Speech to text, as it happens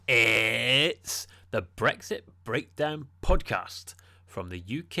the Brexit Breakdown podcast from the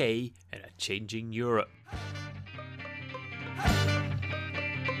UK in a changing Europe.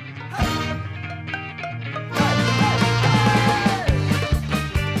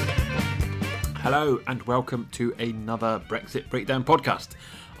 Hello and welcome to another Brexit Breakdown podcast.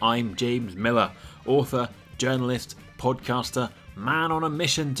 I'm James Millar, author, journalist, podcaster, man on a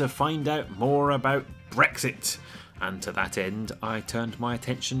mission to find out more about Brexit. And to that end, I turned my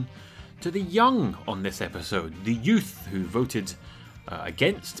attention to the young on this episode, the youth who voted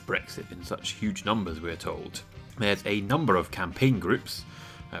against Brexit in such huge numbers, we're told. There's a number of campaign groups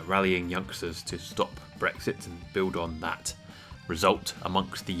rallying youngsters to stop Brexit and build on that result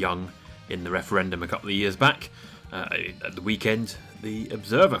amongst the young in the referendum a couple of years back. At the weekend, the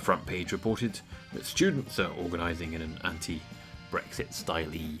Observer front page reported that students are organising in an anti-Brexit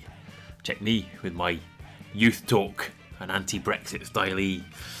style-y. Check me with my youth talk, an anti-Brexit style-y.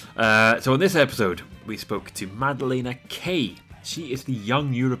 So on this episode, we spoke to Madeleina Kay. She is the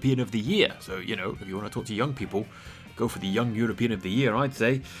Young European of the Year. So, you know, if you want to talk to young people, go for the Young European of the Year, I'd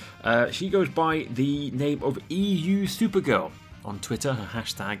say. She goes by the name of EU Supergirl. On Twitter, her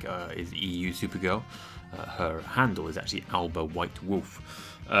hashtag is EU Supergirl. Her handle is actually Alba White Wolf.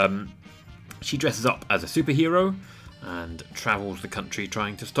 She dresses up as a superhero and travels the country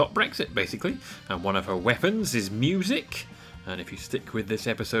trying to stop Brexit, basically. And one of her weapons is music. And if you stick with this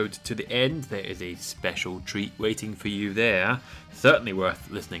episode to the end, there is a special treat waiting for you there. Certainly worth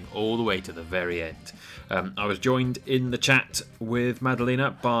listening all the way to the very end. I was joined in the chat with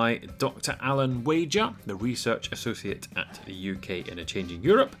Madeleina by Dr. Alan Wager, the Research Associate at the UK in a Changing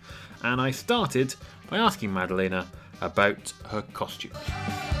Europe. And I started by asking Madeleina about her costumes.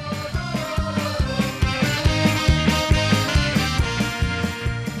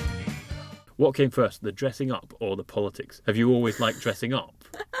 What came first, the dressing up or the politics? Have you always liked dressing up?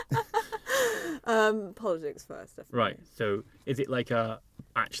 Politics first, definitely. Right, so is it like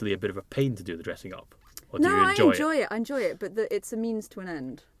actually a bit of a pain to do the dressing up? Or No, do you enjoy it? I enjoy it, but it's a means to an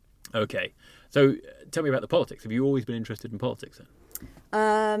end. Okay, so tell me about the politics. Have you always been interested in politics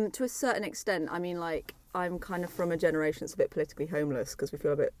then? To a certain extent. I mean, like, I'm kind of from a generation that's a bit politically homeless because we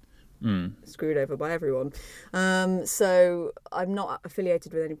feel a bit screwed over by everyone. So I'm not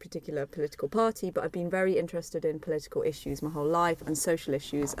affiliated with any particular political party, but I've been very interested in political issues my whole life and social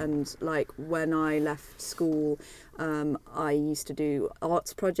issues. And like when I left school, I used to do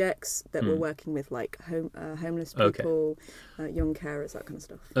arts projects that were working with like homeless people, young carers, that kind of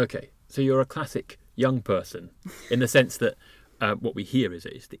stuff. Okay, so you're a classic young person in the sense that what we hear is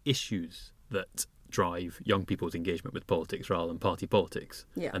the issues that drive young people's engagement with politics rather than party politics.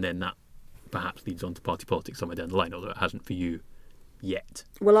 Yeah. And then that perhaps leads on to party politics somewhere down the line, although it hasn't for you yet.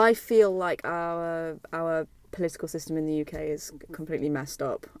 Well, I feel like our political system in the UK is completely messed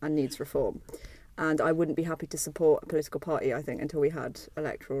up and needs reform. And I wouldn't be happy to support a political party, I think, until we had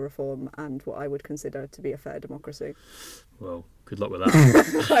electoral reform and what I would consider to be a fair democracy. Well, good luck with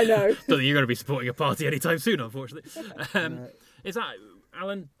that. I know. Don't think you're going to be supporting a party anytime soon, unfortunately. Is that,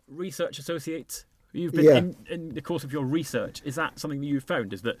 Alan, Research Associate? You've been in the course of your research, is that something that you've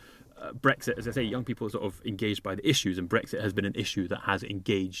found? Is that Brexit, as I say, young people are sort of engaged by the issues, and Brexit has been an issue that has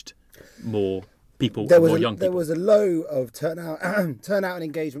engaged more people, more young people? There was a low of turnout and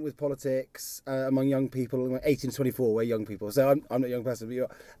engagement with politics among young people, 18 to 24 were young people. So I'm not a young person, but you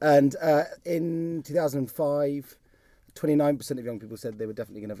are. And in 2005, 29% of young people said they were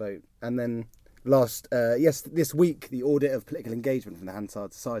definitely going to vote. And then this week, the audit of political engagement from the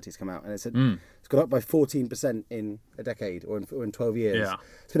Hansard Society has come out, and it said it's gone up by 14% in a decade or in 12 years. Yeah.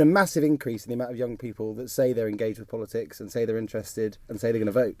 It's been a massive increase in the amount of young people that say they're engaged with politics and say they're interested and say they're going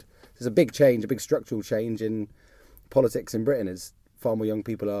to vote. There's a big change, a big structural change in politics in Britain as far more young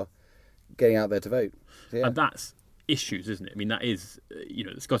people are getting out there to vote. So, yeah. And that's issues, isn't it? I mean, that is,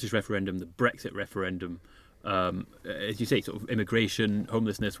 the Scottish referendum, the Brexit referendum, as you say, sort of immigration,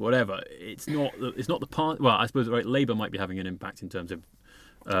 homelessness, whatever. It's not the part. Well, I suppose Labour might be having an impact in terms of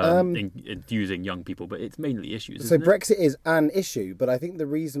enthusing young people, but it's mainly issues. So isn't Brexit is an issue, but I think the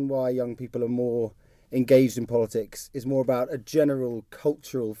reason why young people are more engaged in politics is more about a general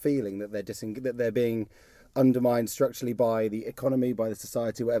cultural feeling that they're being undermined structurally by the economy, by the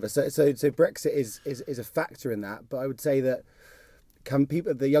society, whatever. So Brexit is a factor in that. But I would say that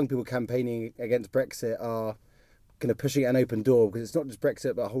the young people campaigning against Brexit are kind of pushing an open door, because it's not just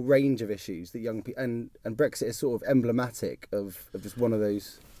Brexit but a whole range of issues that young people and Brexit is sort of emblematic of just one of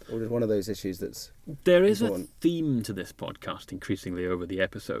those issues that's there is important. A theme to this podcast increasingly over the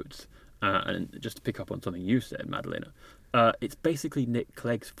episodes, and just to pick up on something you said, Madeleina, it's basically Nick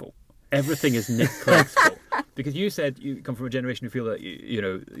Clegg's fault. Everything is Nick Clegg's fault. Because you said you come from a generation who feel that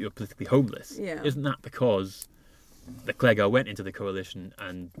you're politically homeless. Yeah. Isn't that because the Clegg went into the coalition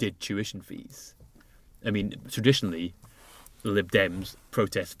and did tuition fees? I mean, traditionally, the Lib Dems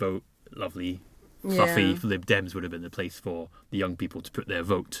protest vote, lovely, fluffy Lib Dems would have been the place for the young people to put their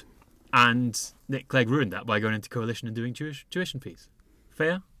vote. And Nick Clegg ruined that by going into coalition and doing tuition fees.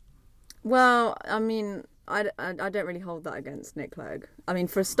 Fair? Well, I mean, I don't really hold that against Nick Clegg. I mean,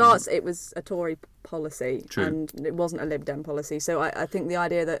 for starts, it was a Tory policy. True. And it wasn't a Lib Dem policy. So I think the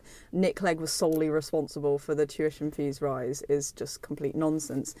idea that Nick Clegg was solely responsible for the tuition fees rise is just complete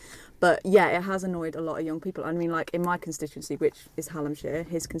nonsense. But yeah, it has annoyed a lot of young people. I mean, like in my constituency, which is Hallamshire,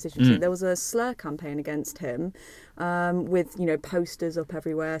 his constituency, there was a slur campaign against him with, posters up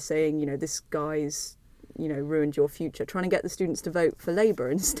everywhere saying, this guy's ruined your future, trying to get the students to vote for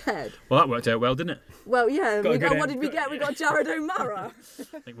Labour instead. Well, that worked out well, didn't it? Well, yeah. What did we end. get? We got Jared O'Mara.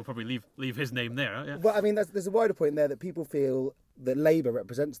 I think we'll probably leave his name there. Yeah. Well, I mean, there's a wider point there that people feel that Labour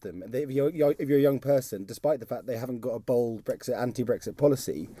represents them. If you're a young person, despite the fact they haven't got a bold anti-Brexit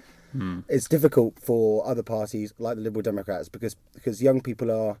policy, it's difficult for other parties like the Liberal Democrats because young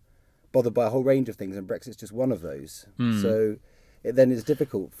people are bothered by a whole range of things, and Brexit's just one of those. So it then is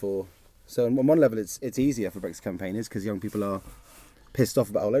difficult for. So on one level, it's easier for Brexit campaigners because young people are pissed off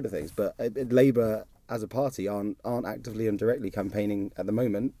about a whole load of things. But Labour as a party aren't actively and directly campaigning at the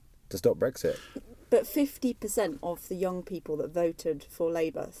moment to stop Brexit. But 50% of the young people that voted for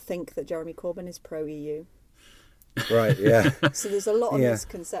Labour think that Jeremy Corbyn is pro-EU. Right, yeah. So there's a lot of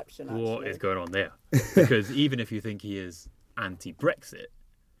misconception, actually. What is going on there? Because even if you think he is anti-Brexit,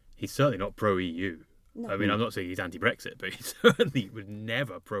 he's certainly not pro-EU. No. I mean, I'm not saying he's anti-Brexit, but he certainly was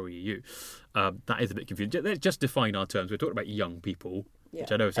never pro-EU. That is a bit confusing. Let's just define our terms. We're talking about young people,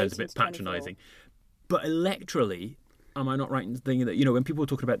 which I know sounds a bit patronising. But electorally, am I not right in thinking that, when people were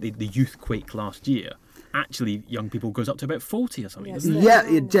talking about the youthquake last year, actually young people goes up to about 40 or something, doesn't it?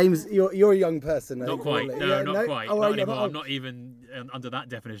 Yeah, James, you're a young person. Not quite. Probably. No, not quite. Oh, not anymore. I'm not even, under that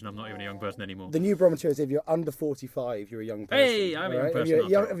definition, I'm not even a young person anymore. The new barometer is if you're under 45, you're a young person. Hey, I'm a young person.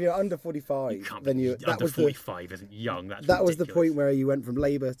 If you're under 45, then you... Under 45 isn't young. That's that ridiculous. was the point where you went from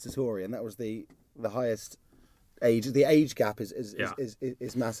Labour to Tory, and that was the highest age. The age gap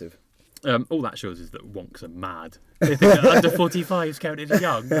is massive. All that shows is that wonks are mad. They think that under 45 is counted as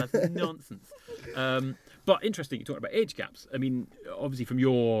young. That's nonsense. But interesting, you're talking about age gaps. I mean, obviously from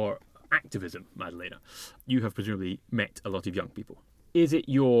your activism, Madeleina, you have presumably met a lot of young people. Is it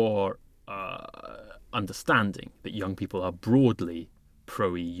your understanding that young people are broadly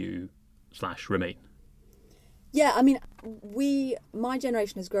pro-EU/Remain? Yeah, I mean, my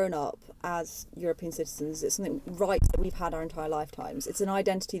generation has grown up as European citizens. It's something rights that we've had our entire lifetimes. It's an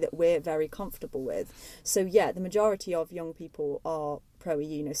identity that we're very comfortable with. So yeah, the majority of young people are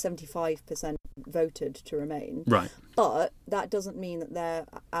pro-EU. 75% voted to remain. Right. But that doesn't mean that they're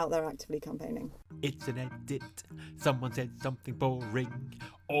out there actively campaigning. It's an edit. Someone said something boring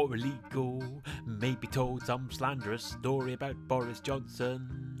or illegal. Maybe told some slanderous story about Boris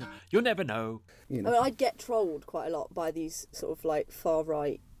Johnson. You'll never know. I mean, I get trolled quite a lot by these sort of like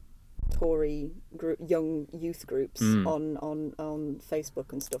far-right Tory young youth groups on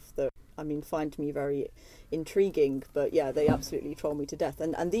Facebook and stuff that, I mean, find me very intriguing. But yeah, they absolutely troll me to death.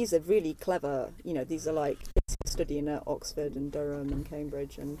 And these are really clever, these are like studying at Oxford and Durham and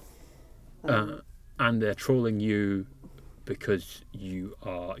Cambridge. And they're trolling you because you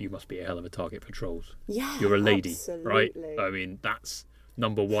must be a hell of a target for trolls. Yeah, you're a lady, absolutely. Right? I mean, that's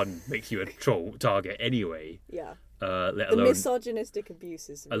number one, makes you a troll target anyway. Yeah. Let the alone misogynistic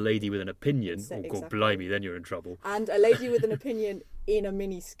abuses. a lady with an opinion. Exactly. God blimey, then you're in trouble. And a lady with an opinion in a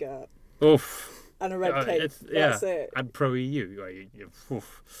miniskirt. Oof. And a red cape. That's it. And pro-EU.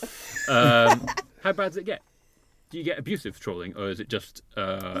 How bad does it get? Do you get abusive trolling, or is it just...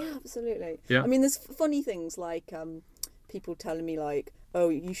 Yeah, absolutely. Yeah? I mean, there's funny things like people telling me like, oh,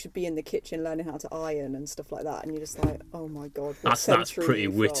 you should be in the kitchen learning how to iron and stuff like that. And you're just like, oh my God, what that's pretty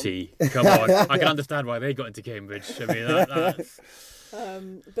witty. Come on. I can understand why they got into Cambridge. I mean, that's...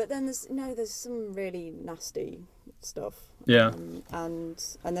 But then there's some really nasty stuff. Yeah. And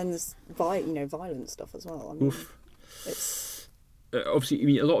then there's violent stuff as well. I mean, Oof. It's... obviously, I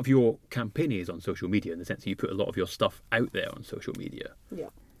mean, a lot of your campaigning is on social media in the sense that you put a lot of your stuff out there on social media. Yeah.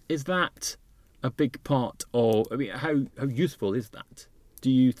 Is that a big part of... I mean, how useful is that? Do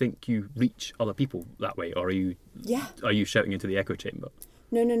you think you reach other people that way, or are you shouting into the echo chamber?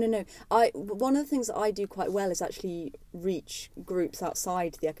 No. One of the things that I do quite well is actually reach groups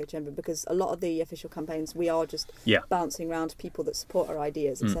outside the echo chamber, because a lot of the official campaigns we are just bouncing around people that support our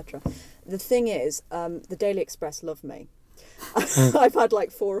ideas, etc. The thing is, the Daily Express love me. I've had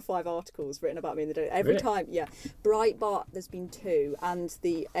like 4 or 5 articles written about me in the day. Every Really? time, yeah. Breitbart, there's been 2, and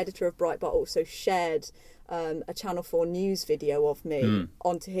the editor of Breitbart also shared a Channel 4 news video of me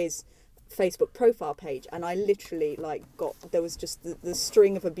onto his Facebook profile page, and I literally there was just the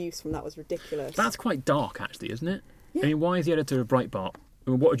string of abuse from that was ridiculous. That's quite dark, actually, isn't it? Yeah. I mean, why is the editor of Breitbart?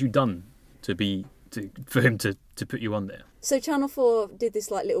 I mean, what had you done for him to put you on there? So Channel 4 did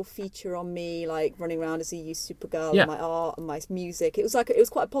this little feature on me, running around as a youth Supergirl, Yeah. and my art and my music. It was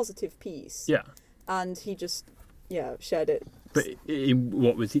quite a positive piece. Yeah. And he just shared it. But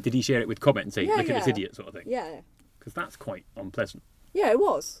did he share it with comment and say, look at this idiot sort of thing? Yeah. Because that's quite unpleasant. Yeah, it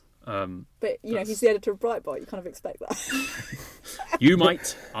was. But That's- he's the editor of Breitbart. You kind of expect that. You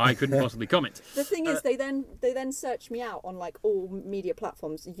might. I couldn't possibly comment. The thing is, they then search me out on all media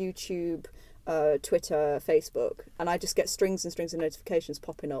platforms, YouTube, Twitter, Facebook, and I just get strings and strings of notifications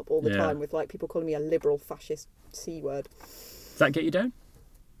popping up all the time with people calling me a liberal fascist C word. Does that get you down?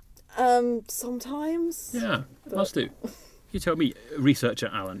 Sometimes. Yeah, it must do. You tell me, researcher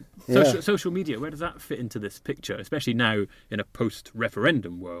Alan. Yeah. Social media, where does that fit into this picture, especially now in a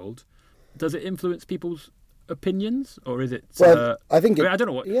post-referendum world? Does it influence people's opinions, or is it? Well, I think I don't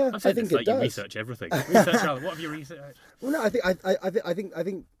know what. Yeah, I've said I think this, it you does. research everything. Research Alan, what have you researched? Well, no, I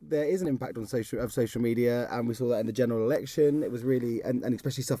think there is an impact on social media, and we saw that in the general election. It was really, and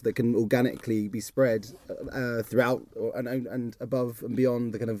especially stuff that can organically be spread throughout and above and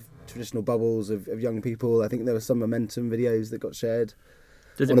beyond the kind of traditional bubbles of young people. I think there were some momentum videos that got shared.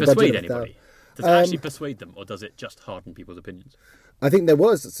 Does it on a budget persuade of anybody? Does it actually persuade them, or does it just harden people's opinions? I think there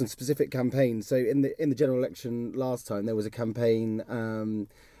was some specific campaigns. So in the general election last time, there was a campaign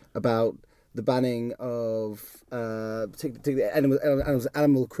about the banning of particularly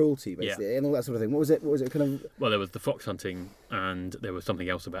animal cruelty, basically, and all that sort of thing. What was it? Kind of? Well, there was the fox hunting, and there was something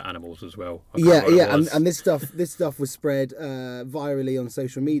else about animals as well. And this stuff was spread virally on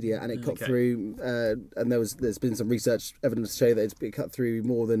social media, and it cut through. And there's been some research evidence to show that it's cut through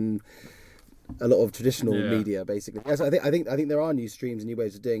more than a lot of traditional media, basically. Yes, I think there are new streams and new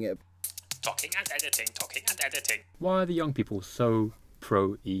ways of doing it. Talking and editing. Why are the young people so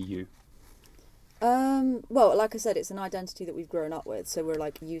pro-EU? Well, like I said, it's an identity that we've grown up with, so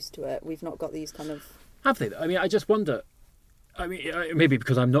we're used to it. We've not got these kind of. Have they? I mean, I just wonder. I mean, maybe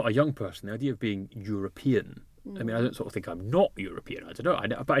because I'm not a young person, the idea of being European. I mean, I don't sort of think I'm not European. I don't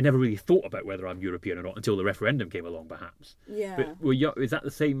know. But I never really thought about whether I'm European or not until the referendum came along, perhaps. Yeah. But is that the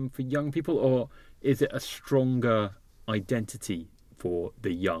same for young people, or is it a stronger identity for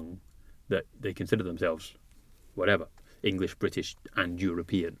the young that they consider themselves, whatever, English, British, and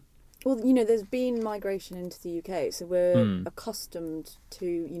European? Well, there's been migration into the UK, so we're accustomed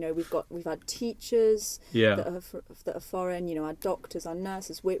to, we've had teachers that are foreign, our doctors, our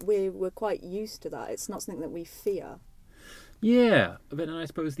nurses. We're quite used to that. It's not something that we fear. Yeah, but then I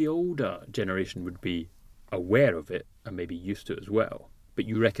suppose the older generation would be aware of it and maybe used to it as well. But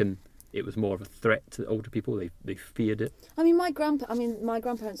you reckon it was more of a threat to older people? They feared it? I mean, my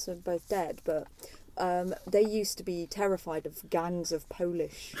grandparents are both dead, but they used to be terrified of gangs of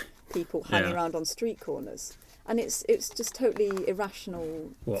Polish people hanging around on street corners, and it's just totally irrational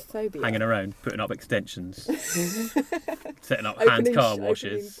phobia. Hanging around, putting up extensions, setting up hand car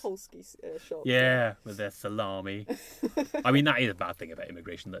washes. Polski shops. Yeah, with their salami. I mean, that is a bad thing about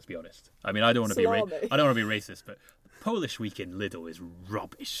immigration. Let's be honest. I mean, I don't want to be racist, but Polish Week in Lidl is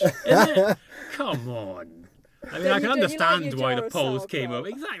rubbish, isn't it? Come on. I mean, I can understand why the Poles came over.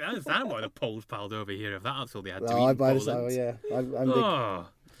 Exactly, I understand why the Poles piled over here if that's all they had to eat in Poland. I'm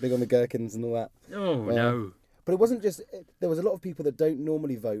big on the gherkins and all that. Oh, no. But it wasn't just. There was a lot of people that don't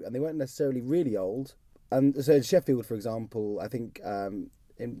normally vote, and they weren't necessarily really old. So in Sheffield, for example, I think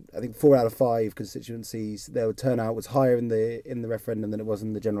 4 out of 5 constituencies, their turnout was higher in the referendum than it was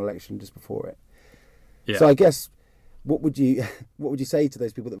in the general election just before it. Yeah. So I guess what would you say to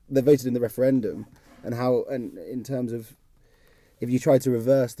those people that voted in the referendum? And in terms of, if you tried to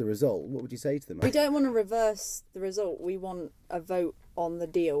reverse the result, what would you say to them? We don't want to reverse the result. We want a vote on the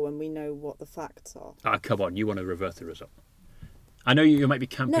deal when we know what the facts are. Ah, come on, you want to reverse the result. I know you might be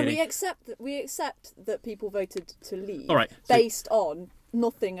campaigning. No, we accept that people voted to leave. All right, based on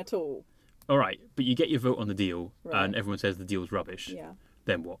nothing at all. All right, but you get your vote on the deal, Right. and everyone says the deal's rubbish. Yeah.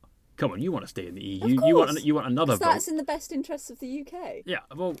 Then what? Come on, you want to stay in the EU. Of course. You want another vote. That's in the best interests of the UK. Yeah,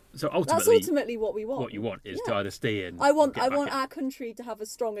 well, so That's ultimately ultimately what we want. what you want is Yeah. to either stay in. I want or get back in. our country to have a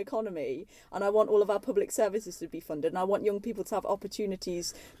strong economy, and I want all of our public services to be funded, and I want young people to have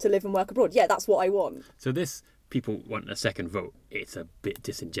opportunities to live and work abroad. Yeah, that's what I want. So this people want a second vote, it's a bit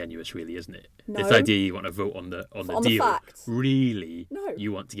disingenuous, really, isn't it? No. This idea you want to vote on the On deal. the fact. Really, No.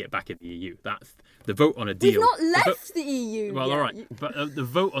 you want to get back in the EU. That's the vote on a deal. We've not left the EU Well, yet. all right, but the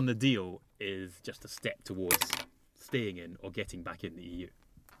vote on the deal is just a step towards staying in or getting back in the EU.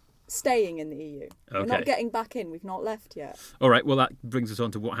 Staying in the EU. We're Okay. not getting back in. We've not left yet. All right, well, that brings us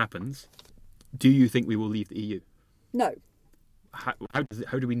on to what happens. Do you think we will leave the EU? No.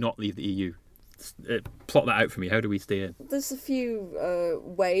 How do we not leave the EU? Plot that out for me. How do we stay in? There's a few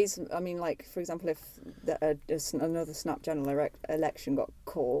ways. I mean, like, for example, if another snap general election got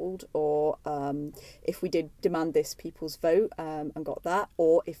called, or if we did demand this people's vote and got that,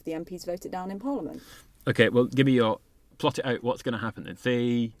 or if the MPs voted down in Parliament. Okay, well, give me your... Plot it out. What's going to happen then?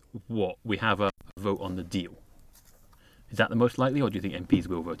 Say what? We have a vote on the deal. Is that the most likely, or do you think MPs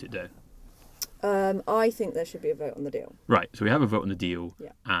will vote it down? I think there should be a vote on the deal. Right, so we have a vote on the deal, Yeah.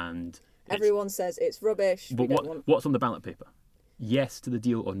 and... Everyone says it's rubbish. But what's on the ballot paper? Yes to the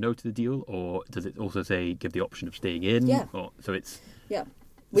deal or no to the deal, or does it also say give the option of staying in? Yeah. Or, so it's... Yeah.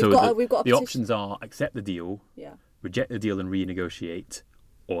 We've got a the petition. options are accept the deal, Yeah. reject the deal and renegotiate,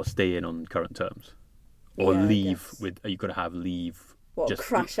 or stay in on current terms, or Yeah, I leave guess. with. You've got to have leave. What,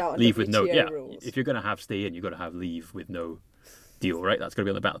 crash out on leave with no. WTO Yeah, rules? if you're going to have stay in, you've got to have leave with no deal, right? That's going to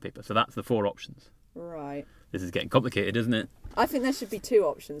be on the ballot paper. So that's the 4 options. Right. This is getting complicated, isn't it? I think there should be 2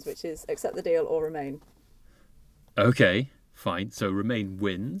 options, which is accept the deal or remain. Okay, fine. So Remain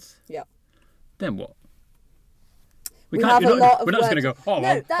wins. Yeah. Then what? We have a lot of We're not just going to work- go, oh, No,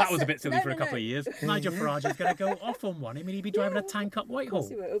 well, that that's was a it. bit silly No, for a no, couple no. of years. Nigel Farage is going to go off on one. I mean, he'd be driving a tank up Whitehall.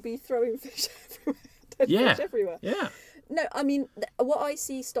 It'll be throwing fish everywhere. Dead Yeah. fish everywhere. Yeah. No, I mean, what I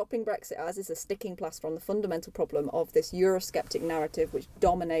see stopping Brexit as is a sticking plaster on the fundamental problem of this Eurosceptic narrative which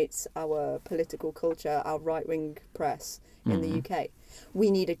dominates our political culture, our right-wing press in the UK. We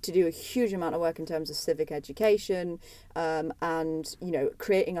needed to do a huge amount of work in terms of civic education and, you know,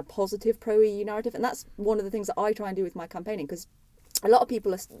 creating a positive pro-EU narrative. And that's one of the things that I try and do with my campaigning, because a lot of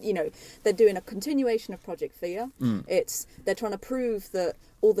people are, you know, they're doing a continuation of Project Fear. They're trying to prove that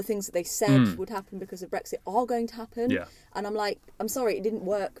all the things that they said would happen because of Brexit are going to happen. Yeah. And I'm like, I'm sorry, it didn't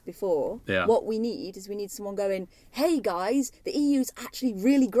work before. Yeah. What we need is someone going, hey guys, the EU's actually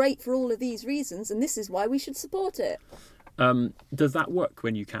really great for all of these reasons, and this is why we should support it. Does that work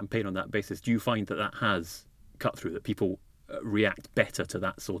when you campaign on that basis? Do you find that has cut through, that people react better to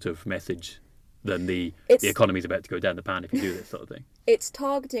that sort of message than the economy's about to go down the pan if you do this sort of thing? It's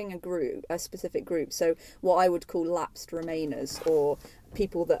targeting a specific group. So what I would call lapsed Remainers, or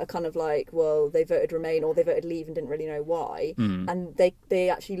people that are kind of like, well, they voted Remain or they voted Leave and didn't really know why. And they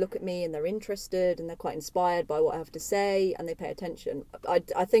actually look at me and they're interested and they're quite inspired by what I have to say and they pay attention.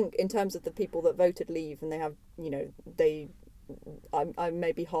 I think in terms of the people that voted Leave and they have, you know, I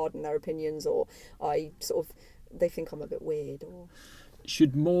may be hard in their opinions, or they think I'm a bit weird, or...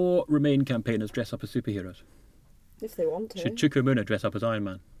 Should more Remain campaigners dress up as superheroes? If they want to. Should Chukwuemeka dress up as Iron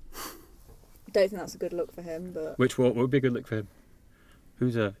Man? I don't think that's a good look for him, but... What would be a good look for him?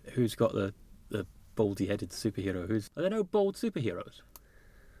 Who's got the baldy-headed superhero? Are there no bald superheroes?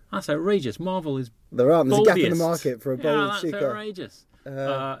 That's outrageous. Marvel is There aren't. There's a gap in the baldiest. market for a bold that's Shuka. outrageous. Who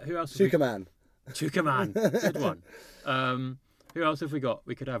else? have we- Shuka-man. Chukaman, good one. Who else have we got?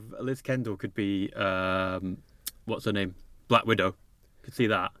 We could have Liz Kendall. Could be what's her name? Black Widow. Could see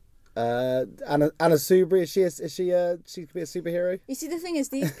that. Anna Soubry, she could be a superhero? You see, the thing is,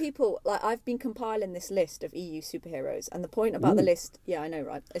 these people, like, I've been compiling this list of EU superheroes, and the point about the list, yeah, I know,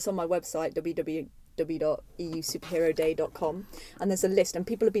 right? It's on my website, www.eusuperheroday.com, and there's a list, and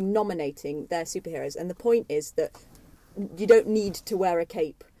people have been nominating their superheroes, and the point is that you don't need to wear a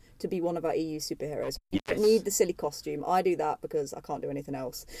cape to be one of our EU superheroes. You don't need the silly costume. I do that because I can't do anything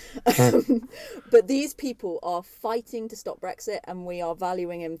else. But these people are fighting to stop Brexit, and we are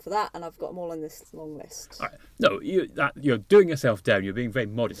valuing him for that, and I've got them all on this long list. All right. No, you're doing yourself down. You're being very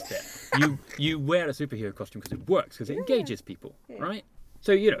modest there. You wear a superhero costume because it works, because it engages people, right?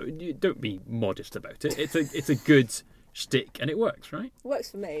 So you don't be modest about it. It's a good shtick, and it works, right? It works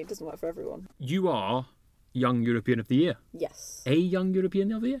for me. It doesn't work for everyone. You are Young European of the Year. Yes. A Young European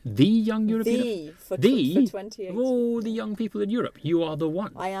of the Year? The Young European For of 2018. Of all the young people in Europe, you are the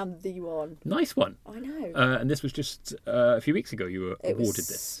one. I am the one. Nice one. I know. And this was just a few weeks ago you were It awarded was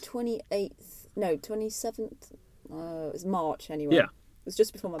this. 27th. It was March anyway. Yeah. It was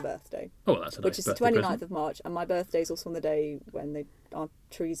just before my birthday. Oh, well, that's a nice Which is the birthday 29th present. of March, and my birthday's also on the day when our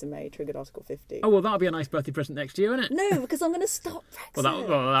Theresa May triggered Article 50. Oh, well, that'll be a nice birthday present next year, won't it? No, because I'm going to stop Brexit.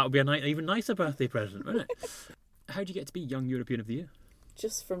 That'll be an even nicer birthday present, won't it? How do you get to be Young European of the Year?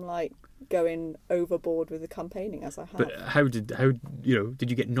 Just from going overboard with the campaigning as I have. But how did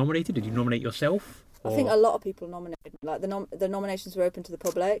you get nominated? Did you nominate yourself? I think a lot of people nominated. Like the nominations were open to the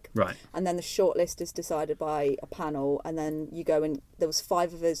public, Right. and then the shortlist is decided by a panel, and then you go and there was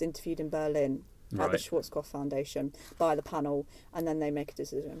 5 of us interviewed in Berlin at the Right. Schwarzkopf Foundation by the panel, and then they make a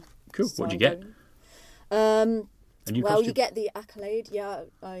decision. Cool. So What'd you I'm get? going- A new well, costume? you get the accolade. Yeah,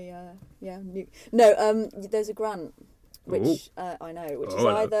 there's a grant, which I know, which is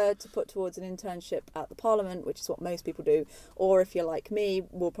hello. either to put towards an internship at the Parliament, which is what most people do, or if you're like me,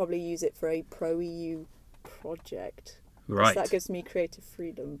 we'll probably use it for a pro-EU project. 'Cause Right. that gives me creative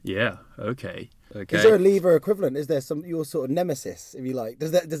freedom. Yeah. Okay. Is there a Lever equivalent? Is there some your sort of nemesis, if you like?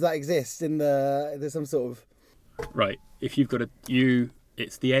 Does that exist in the? There's some sort of. Right. If you've got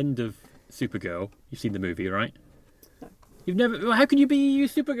it's the end of Supergirl. You've seen the movie, right? No. You've never. Well, how can you be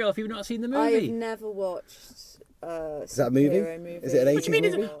Supergirl if you've not seen the movie? I have never watched. Is that a movie? Is it an What do you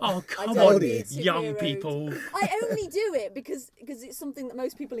mean? 80s movie? Oh, come I don't on, need young superheroes. people. I only do it because it's something that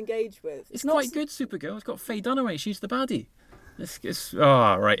most people engage with. It's not quite good, Supergirl. It's got Faye Dunaway. She's the baddie.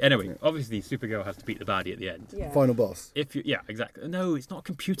 Right. Anyway, obviously, Supergirl has to beat the baddie at the end. Yeah. Final boss. Yeah, exactly. No, it's not a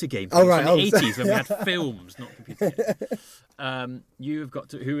computer game. Oh, It's right, from the oh, 80s when we had films, not computer games. You've got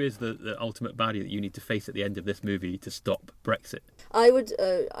to. Who is the ultimate baddie that you need to face at the end of this movie to stop Brexit? I would.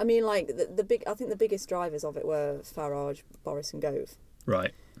 I mean, like the big. I think the biggest drivers of it were Farage, Boris, and Gove.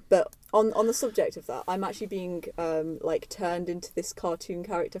 Right. But on the subject of that, I'm actually being like turned into this cartoon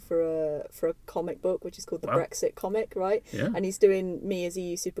character for a comic book, which is called the Wow. Brexit comic, right? Yeah. And he's doing me as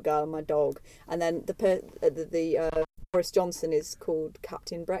EU Supergirl and my dog, and then the Boris Johnson is called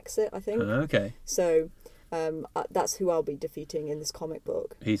Captain Brexit, I think. Okay. So that's who I'll be defeating in this comic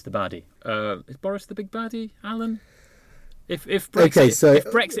book. He's the baddie. Is Boris the big baddie, Alan? If Brexit, Okay, so- if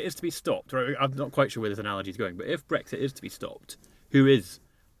Brexit is to be stopped, right, I'm not quite sure where this analogy is going, but if Brexit is to be stopped, who is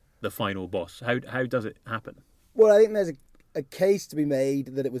the final boss? How does it happen? Well, I think there's a case to be made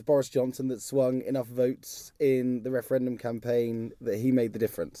that it was Boris Johnson that swung enough votes in the referendum campaign that he made the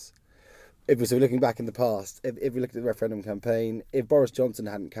difference. If we're looking back in the past, if we look at the referendum campaign, if Boris Johnson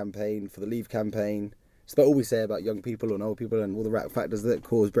hadn't campaigned for the Leave campaign, despite all we say about young people and old people and all the factors that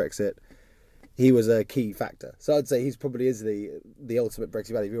caused Brexit, he was a key factor. So I'd say he's probably is the ultimate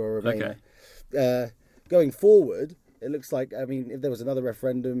Brexit baddie if you're a Remainer. Okay. Going forward, it looks like, I mean, if there was another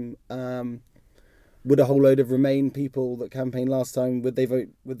referendum, would a whole load of Remain people that campaigned last time, would they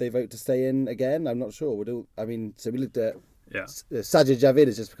vote to stay in again? I'm not sure. So we looked at Sajid Javid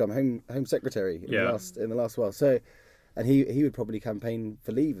has just become Home Secretary in the last while. So, and he would probably campaign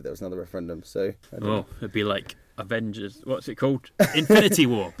for Leave if there was another referendum. So It'd be like Avengers. What's it called? Infinity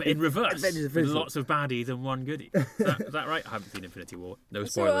War, but in reverse. Avengers With Infinity War. lots of baddies and one goodie. Is that right? I haven't seen Infinity War. No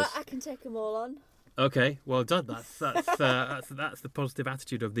So spoilers. I can take them all on. Okay, well done. That's the positive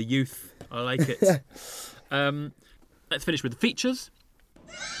attitude of the youth. I like it. Let's finish with the features.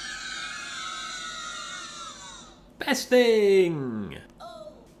 Best thing.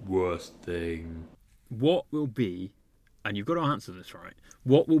 Worst thing. What will be, and you've got to answer this right,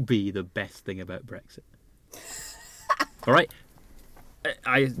 what will be the best thing about Brexit? All right.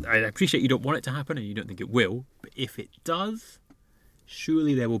 I appreciate you don't want it to happen and you don't think it will, but if it does,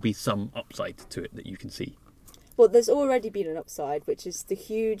 surely there will be some upside to it that you can see. Well, there's already been an upside, which is the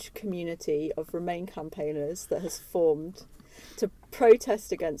huge community of Remain campaigners that has formed to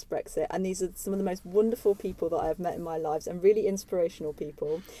protest against Brexit. And these are some of the most wonderful people that I've met in my lives, and really inspirational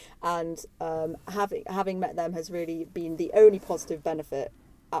people. And having met them has really been the only positive benefit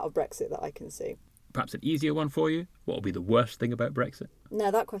out of Brexit that I can see. Perhaps an easier one for you. What will be the worst thing about Brexit?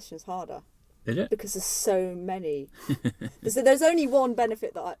 No, that question's harder. Is it? Because there's so many. there's only one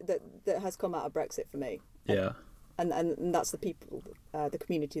benefit that has come out of Brexit for me. Yeah. And that's the people, the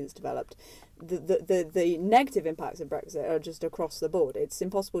community that's developed. The negative impacts of Brexit are just across the board. It's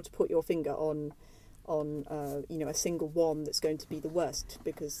impossible to put your finger on a single one that's going to be the worst,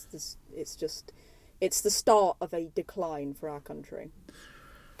 because it's the start of a decline for our country.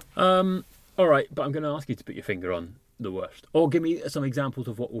 All right, but I'm going to ask you to put your finger on the worst, or give me some examples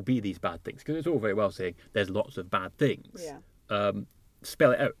of what will be these bad things, because it's all very well saying there's lots of bad things. Yeah.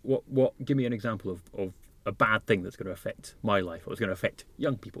 Spell it out. What? Give me an example of a bad thing that's going to affect my life, or is going to affect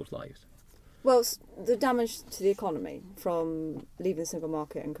young people's lives. Well, the damage to the economy from leaving the single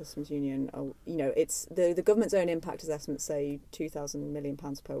market and customs union, it's the government's own impact assessments say £2,000 million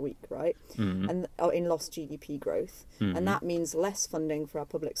per week, right? Mm-hmm. And in lost GDP growth, and that means less funding for our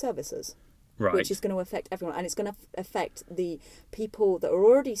public services. Right. Which is going to affect everyone, and it's going to affect the people that are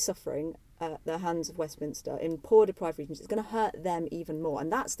already suffering at the hands of Westminster in poor, deprived regions. It's going to hurt them even more,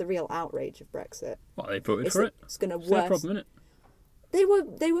 and that's the real outrage of Brexit. Well, they voted for it. It's going to It's their worse. problem, isn't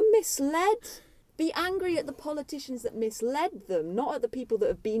it? They were misled, Be angry at the politicians that misled them, not at the people that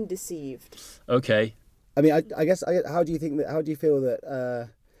have been deceived. Okay. I mean, I guess, how do you feel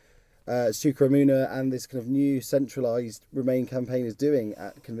that Sucre Amuna and this kind of new centralised Remain campaign is doing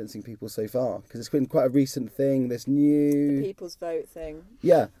at convincing people so far? Because it's been quite a recent thing, this new... The people's vote thing.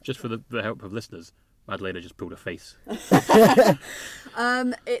 Yeah. Just for the help of listeners, Madeleina just pulled a face. It's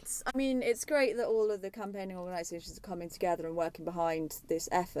great that all of the campaigning organisations are coming together and working behind this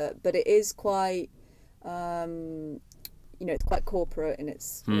effort, but it is quite... it's quite corporate in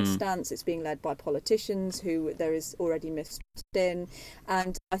its stance. It's being led by politicians who there is already mistrust in,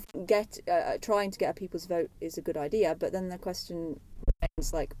 and I think trying to get a people's vote is a good idea. But then the question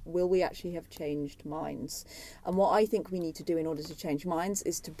remains, like, will we actually have changed minds? And what I think we need to do in order to change minds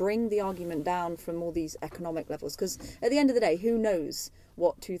is to bring the argument down from all these economic levels, because at the end of the day, who knows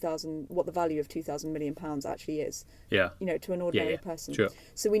what the value of £2,000 million actually is? Yeah. To an ordinary person. Sure.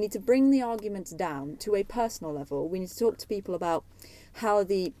 So we need to bring the arguments down to a personal level. We need to talk to people about how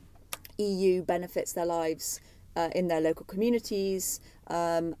the EU benefits their lives in their local communities.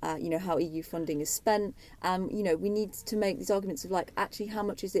 How EU funding is spent. We need to make these arguments of, like, actually how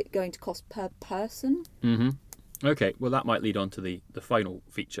much is it going to cost per person? Mm-hmm. Okay, well, that might lead on to the final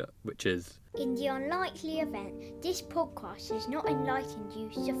feature, which is... In the unlikely event this podcast has not enlightened you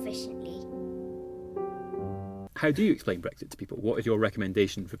sufficiently. How do you explain Brexit to people? What is your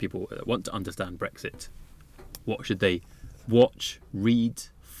recommendation for people that want to understand Brexit? What should they watch, read,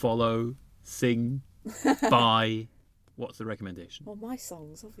 follow, sing, buy? What's the recommendation? Well, my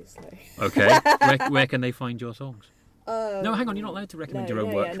songs, obviously. Okay, where can they find your songs? No, hang on, you're not allowed to recommend your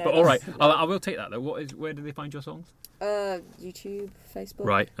own work. But all right, I will take that though. Where do they find your songs? YouTube, Facebook.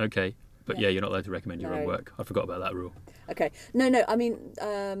 Right, okay. But yeah, you're not allowed to recommend your own work. I forgot about that rule. Okay. No, I mean,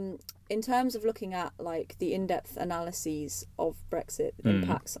 in terms of looking at, like, the in-depth analyses of Brexit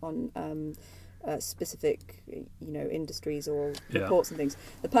impacts on specific, industries or reports and things,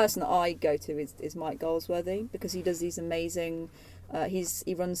 the person that I go to is Mike Goldsworthy, because he does these amazing...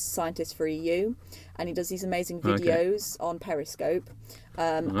 he runs Scientists for EU, and he does these amazing videos on Periscope,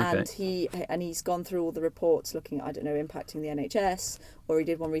 and he's gone through all the reports looking at, impacting the NHS, or he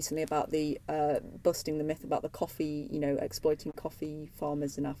did one recently about the busting the myth about the coffee, exploiting coffee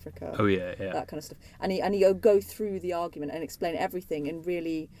farmers in Africa. Oh yeah, that kind of stuff. And he go through the argument and explain everything in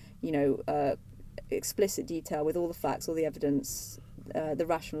really, explicit detail with all the facts, all the evidence, the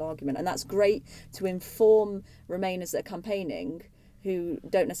rational argument, and that's great to inform Remainers that are campaigning who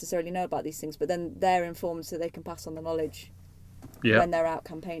don't necessarily know about these things, but then they're informed so they can pass on the knowledge when they're out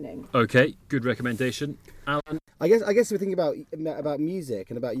campaigning. Okay, good recommendation, Alan. I guess we're thinking about music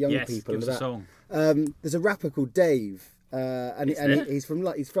and about young people. Give us a song. There's a rapper called Dave, he's from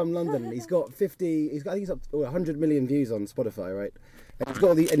London. He's got 50. I think he's up to 100 million views on Spotify, right? And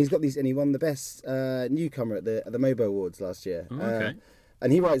he won the best newcomer at the Mobo Awards last year. Okay.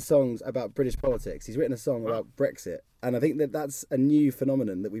 And he writes songs about British politics. He's written a song about Brexit, and I think that's a new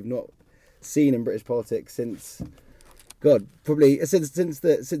phenomenon that we've not seen in British politics since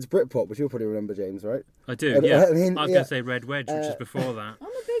Britpop, which you'll probably remember, James, right? I do. Yeah. I was going to say Red Wedge, which is before that. I'm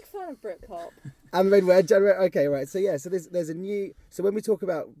a big fan of Britpop. And Red Wedge. Okay, right. So yeah, so there's a new. So when we talk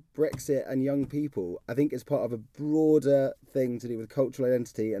about Brexit and young people, I think it's part of a broader thing to do with cultural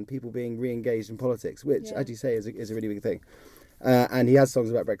identity and people being re-engaged in politics, which, as you say, is a really big thing. And he has songs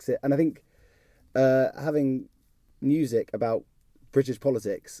about Brexit, and I think having music about British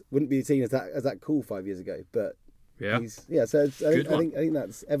politics wouldn't be seen as that cool 5 years ago, but. Yeah. So I think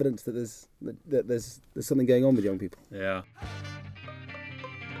that's evidence that there's something going on with young people. Yeah.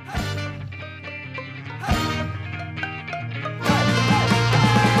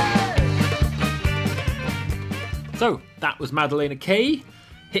 So that was Madeleina Kay,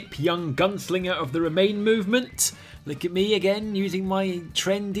 hip young gunslinger of the Remain movement. Look at me again using my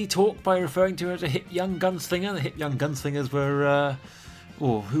trendy talk by referring to her as a hip young gunslinger. The hip young gunslingers were,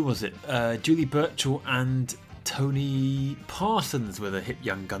 who was it? Julie Birchall and Tony Parsons were the hip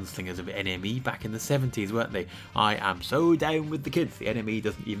young gunslingers of NME back in the 70s, weren't they? I am so down with the kids. The NME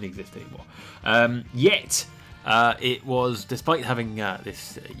doesn't even exist anymore. Yet, it was, despite having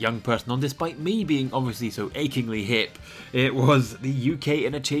this young person on, despite me being obviously so achingly hip, it was the UK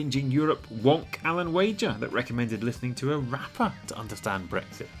in a changing Europe wonk Alan Wager that recommended listening to a rapper to understand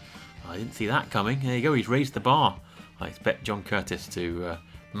Brexit. I didn't see that coming. There you go, he's raised the bar. I expect John Curtis to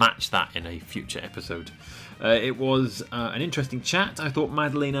match that in a future episode. It was an interesting chat. I thought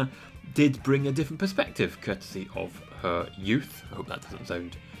Madeleina did bring a different perspective, courtesy of her youth. I hope that doesn't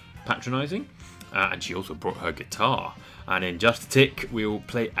sound patronising. And she also brought her guitar. And in just a tick, we'll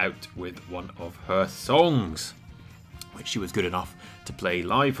play out with one of her songs, which she was good enough to play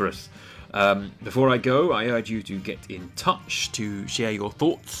live for us. Before I go, I urge you to get in touch to share your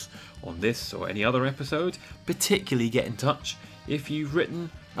thoughts on this or any other episode. Particularly get in touch if you've written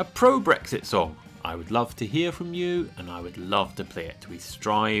a pro-Brexit song. I would love to hear from you, and I would love to play it. We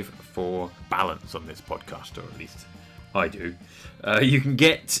strive for balance on this podcast, or at least I do. You can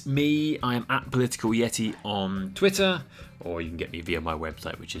get me, I am at Political Yeti on Twitter, or you can get me via my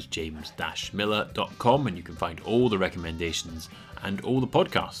website, which is james-miller.com, and you can find all the recommendations and all the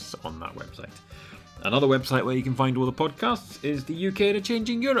podcasts on that website. Another website where you can find all the podcasts is the UK and a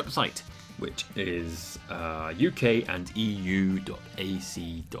Changing Europe site, which is ukandeu.ac.uk,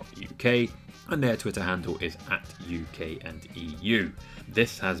 and their Twitter handle is at UKandEU.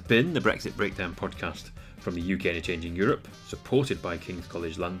 This has been the Brexit Breakdown podcast from the UK and a Changing Europe, supported by King's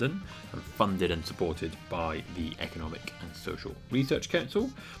College London and funded and supported by the Economic and Social Research Council.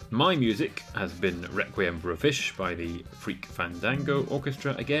 My music has been Requiem for a Fish by the Freak Fandango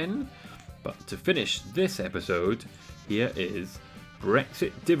Orchestra again. But to finish this episode, here is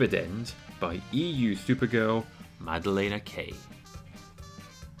Brexit Dividend by EU Supergirl Madeleina Kay.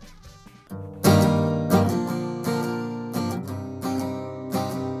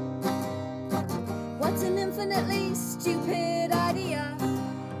 What's an infinitely stupid idea?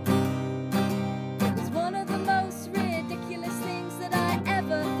 It was one of the most ridiculous things that I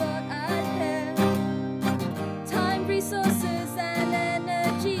ever thought I'd hear. Time, resources and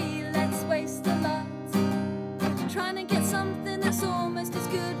energy, let's waste a lot trying to get something that's almost as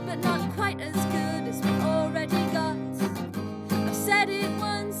good but not quite as good as we've already got. I've said it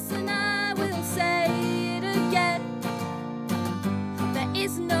once and I will say it again. There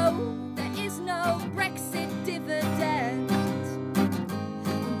is no Brexit dividend.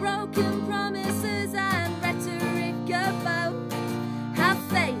 Broken promises and rhetoric about have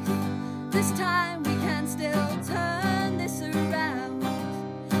faith. This time we can still turn this around.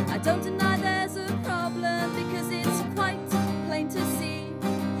 I don't deny there's a problem because it's quite plain to see.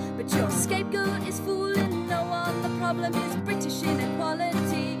 But your scapegoat is fooling no one. The problem is British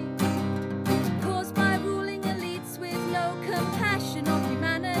inequality, caused by ruling elites with no compassion on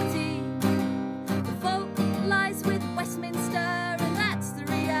humanity. With Westminster, and that's the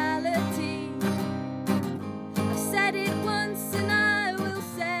reality. I've said it once and I will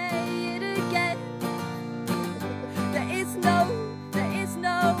say it again. There is no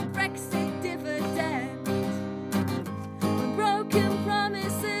Brexit dividend. When broken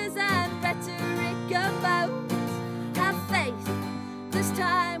promises and rhetoric about have faith, this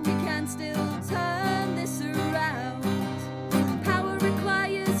time we can still turn this around. Power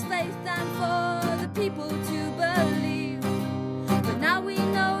requires faith and for the people to believe. But now we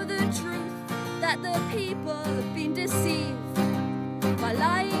know the truth, that the people have been deceived by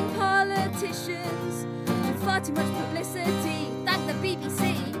lying politicians with far too much publicity. Thank the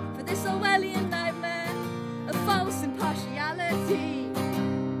BBC for this Orwellian nightmare of false impartiality.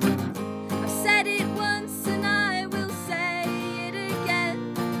 I've said it once and I will say it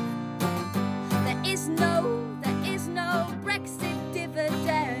again. There is no Brexit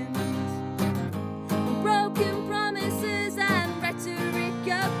dividend. Broken promises and rhetoric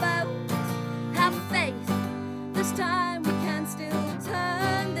about have faith. This time we can still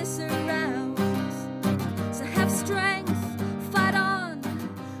turn this around. So have strength, fight on.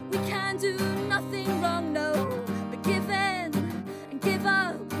 We can do nothing wrong, no, but give in and give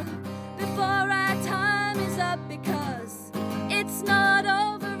up before our time is up, because it's not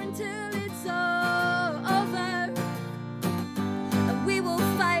over until it's all over. And we will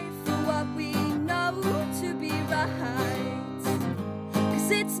fight for what we know to be right,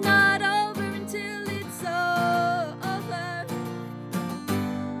 'cause it's not over until it's all over.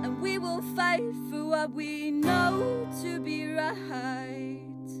 And we will fight for what we know to be right.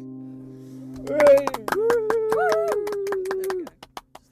 Hooray!